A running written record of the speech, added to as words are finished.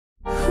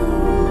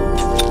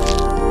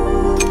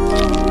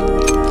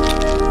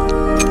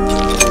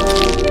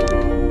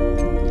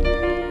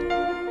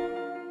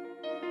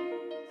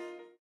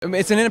mean,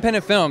 it's an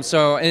independent film,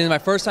 so it's my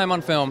first time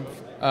on film,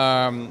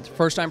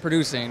 first time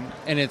producing,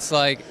 and it's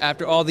like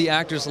after all the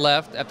actors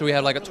left, after we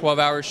had like a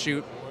 12-hour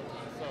shoot,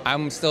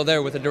 I'm still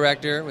there with the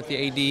director, with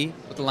the AD,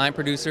 with the line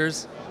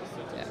producers.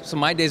 Yeah, so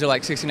my days are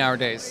like 16-hour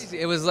days.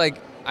 It was like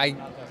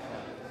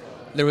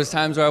there was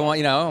times where I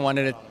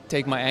wanted to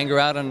take my anger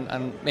out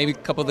on maybe a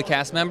couple of the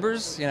cast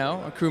members,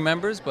 or crew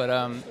members,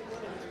 but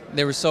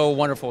they were so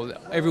wonderful.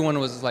 Everyone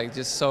was like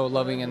just so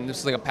loving, and this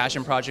was like a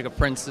passion project of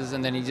Prince's,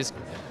 and then he just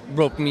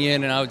roped me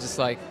in, and I was just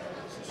like,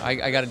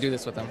 I got to do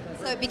this with him.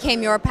 So it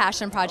became your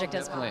passion project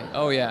as well.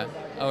 Oh yeah,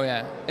 oh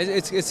yeah.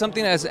 It's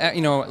something as a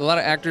lot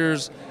of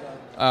actors,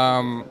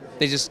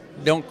 they just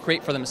don't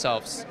create for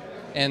themselves,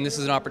 and this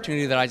is an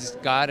opportunity that I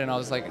just got, and I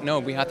was like, no,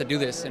 we have to do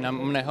this, and I'm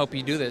going to help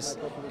you do this,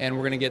 and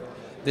we're going to get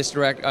this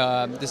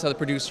this other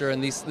producer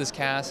and this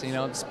cast,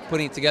 just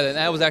putting it together, and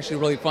that was actually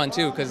really fun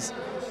too, because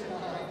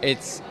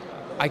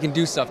I can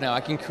do stuff now.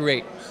 I can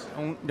create.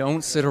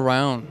 Don't sit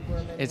around.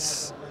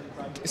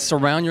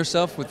 Surround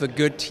yourself with a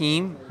good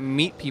team.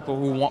 Meet people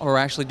who are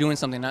actually doing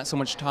something, not so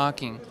much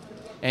talking.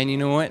 And you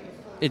know what?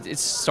 It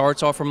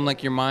starts off from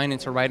like your mind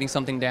into writing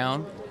something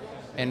down,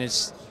 and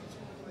if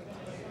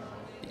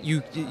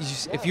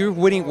you're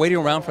waiting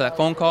around for that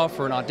phone call,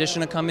 for an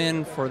audition to come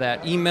in, for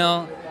that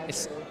email,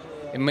 it's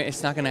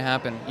not going to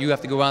happen. You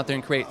have to go out there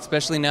and create.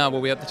 Especially now, where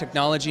we have the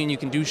technology and you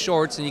can do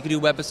shorts and you can do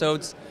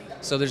webisodes.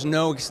 So there's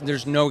no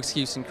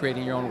excuse in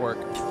creating your own work.